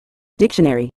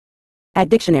Dictionary. At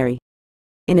dictionary.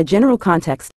 In a general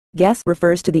context, guess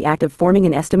refers to the act of forming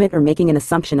an estimate or making an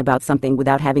assumption about something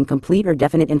without having complete or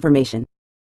definite information.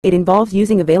 It involves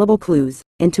using available clues,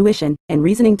 intuition, and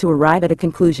reasoning to arrive at a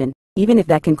conclusion, even if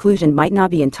that conclusion might not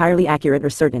be entirely accurate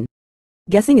or certain.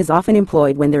 Guessing is often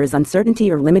employed when there is uncertainty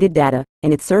or limited data,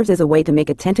 and it serves as a way to make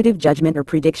a tentative judgment or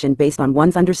prediction based on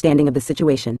one's understanding of the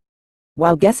situation.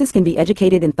 While guesses can be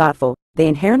educated and thoughtful, they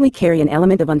inherently carry an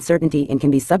element of uncertainty and can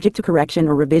be subject to correction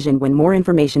or revision when more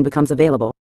information becomes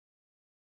available.